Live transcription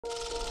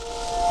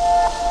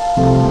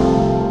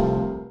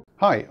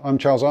Hi, I'm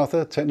Charles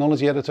Arthur,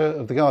 Technology Editor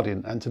of The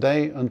Guardian, and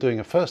today I'm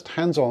doing a first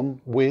hands-on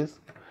with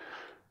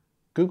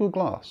Google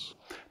Glass.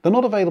 They're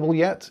not available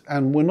yet,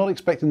 and we're not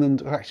expecting them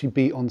to actually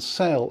be on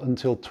sale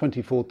until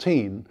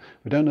 2014.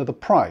 We don't know the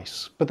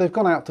price, but they've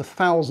gone out to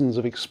thousands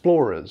of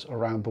explorers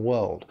around the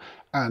world,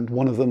 and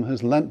one of them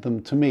has lent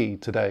them to me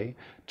today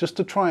just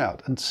to try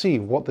out and see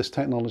what this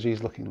technology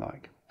is looking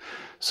like.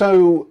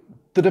 So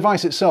the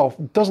device itself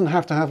doesn't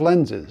have to have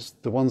lenses.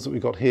 The ones that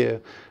we've got here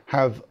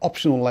have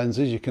optional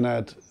lenses. You can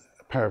add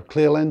a pair of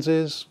clear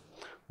lenses,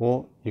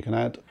 or you can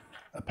add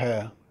a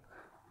pair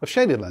of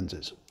shaded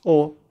lenses,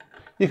 or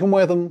you can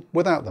wear them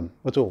without them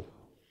at all.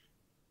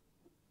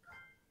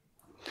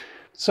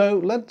 So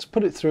let's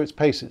put it through its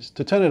paces.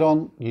 To turn it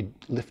on, you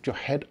lift your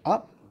head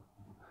up,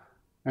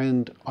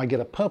 and I get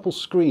a purple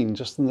screen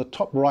just in the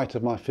top right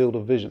of my field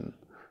of vision.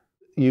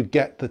 You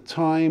get the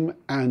time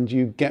and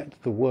you get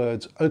the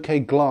words OK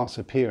Glass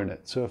appear in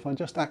it. So if I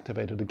just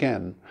activate it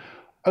again,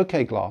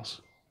 OK Glass,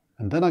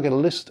 and then I get a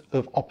list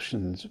of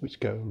options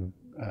which go,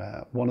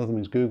 one of them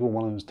is Google,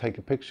 one of them is take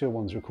a picture,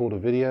 one's record a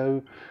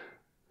video.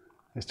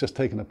 It's just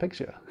taken a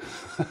picture.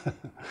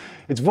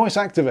 It's voice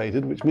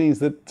activated, which means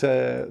that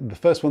the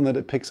first one that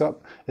it picks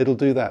up, it'll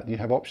do that. You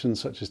have options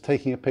such as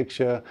taking a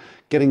picture,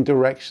 getting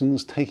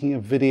directions, taking a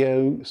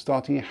video,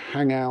 starting a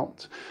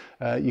hangout.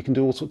 You can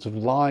do all sorts of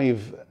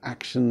live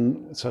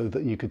action so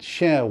that you could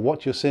share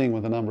what you're seeing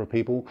with a number of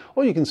people,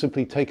 or you can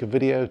simply take a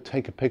video,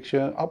 take a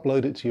picture,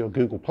 upload it to your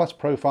Google Plus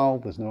profile.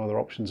 There's no other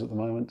options at the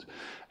moment,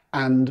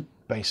 and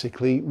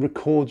basically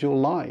record your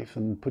life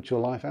and put your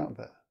life out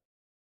there.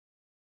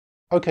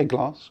 OK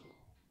Glass,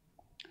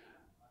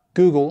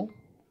 Google,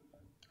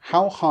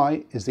 how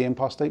high is the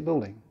Empire State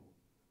Building?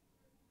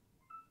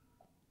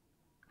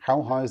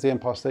 How high is the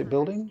Empire State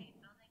Building?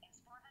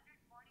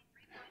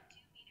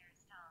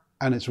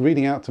 And it's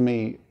reading out to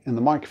me in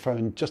the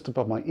microphone just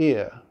above my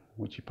ear,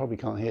 which you probably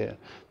can't hear.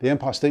 The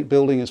Empire State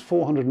Building is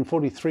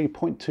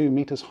 443.2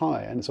 meters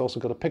high, and it's also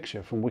got a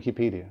picture from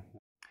Wikipedia.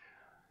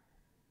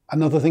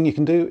 Another thing you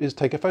can do is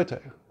take a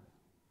photo.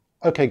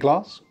 OK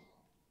Glass,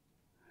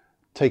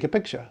 take a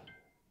picture.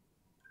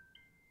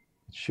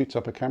 It shoots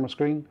up a camera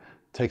screen,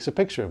 takes a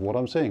picture of what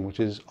I'm seeing, which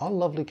is our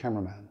lovely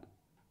cameraman.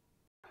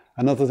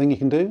 Another thing you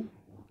can do,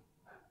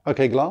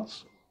 OK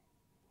Glass,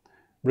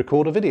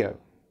 record a video.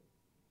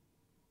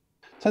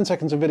 10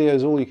 seconds of video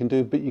is all you can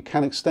do, but you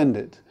can extend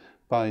it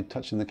by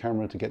touching the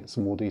camera to get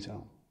some more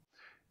detail.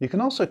 You can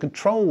also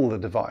control the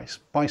device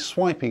by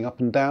swiping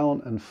up and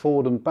down and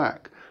forward and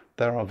back.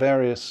 There are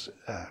various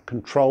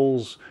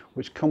controls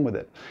which come with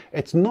it.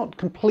 It's not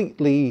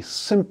completely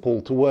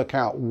simple to work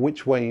out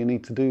which way you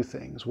need to do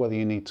things, whether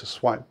you need to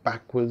swipe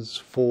backwards,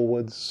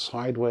 forwards,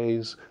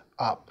 sideways,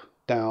 up,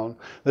 down.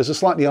 There's a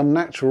slightly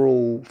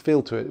unnatural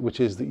feel to it, which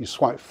is that you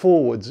swipe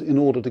forwards in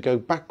order to go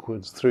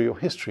backwards through your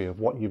history of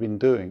what you've been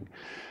doing.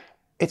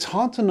 It's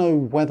hard to know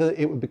whether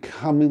it would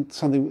become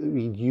something that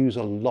we use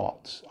a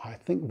lot. I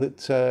think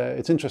that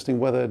it's interesting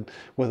whether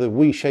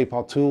we shape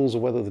our tools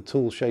or whether the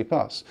tools shape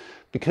us.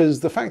 Because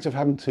the fact of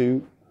having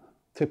to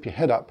tip your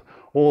head up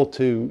or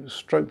to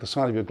stroke the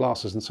side of your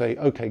glasses and say,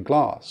 OK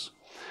Glass,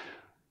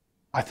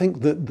 I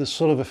think that the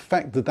sort of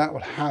effect that that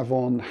would have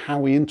on how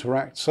we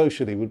interact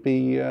socially would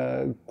be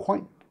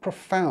quite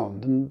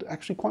profound and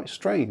actually quite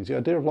strange. The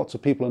idea of lots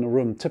of people in a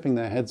room tipping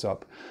their heads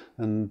up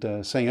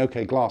and saying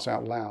OK Glass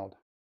out loud.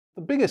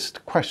 The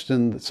biggest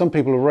question that some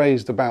people have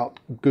raised about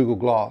Google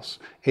Glass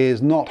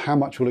is not how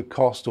much will it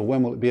cost or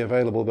when will it be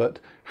available, but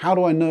how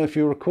do I know if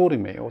you're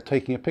recording me or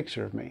taking a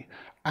picture of me?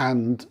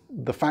 And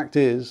the fact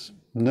is,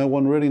 no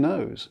one really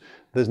knows.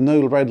 There's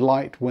no red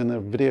light when a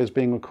video is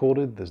being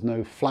recorded. There's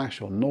no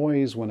flash or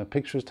noise when a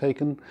picture is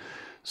taken.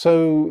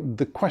 So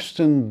the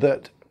question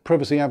that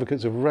privacy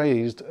advocates have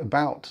raised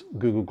about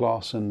Google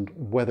Glass and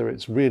whether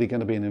it's really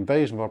going to be an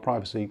invasion of our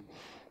privacy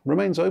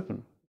remains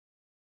open.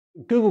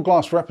 Google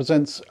Glass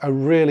represents a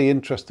really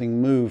interesting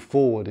move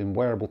forward in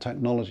wearable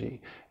technology.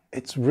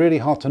 It's really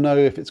hard to know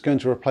if it's going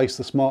to replace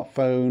the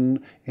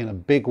smartphone in a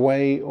big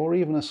way or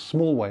even a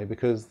small way,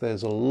 because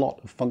there's a lot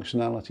of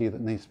functionality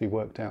that needs to be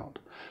worked out.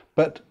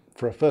 But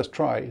for a first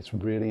try, it's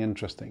really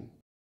interesting.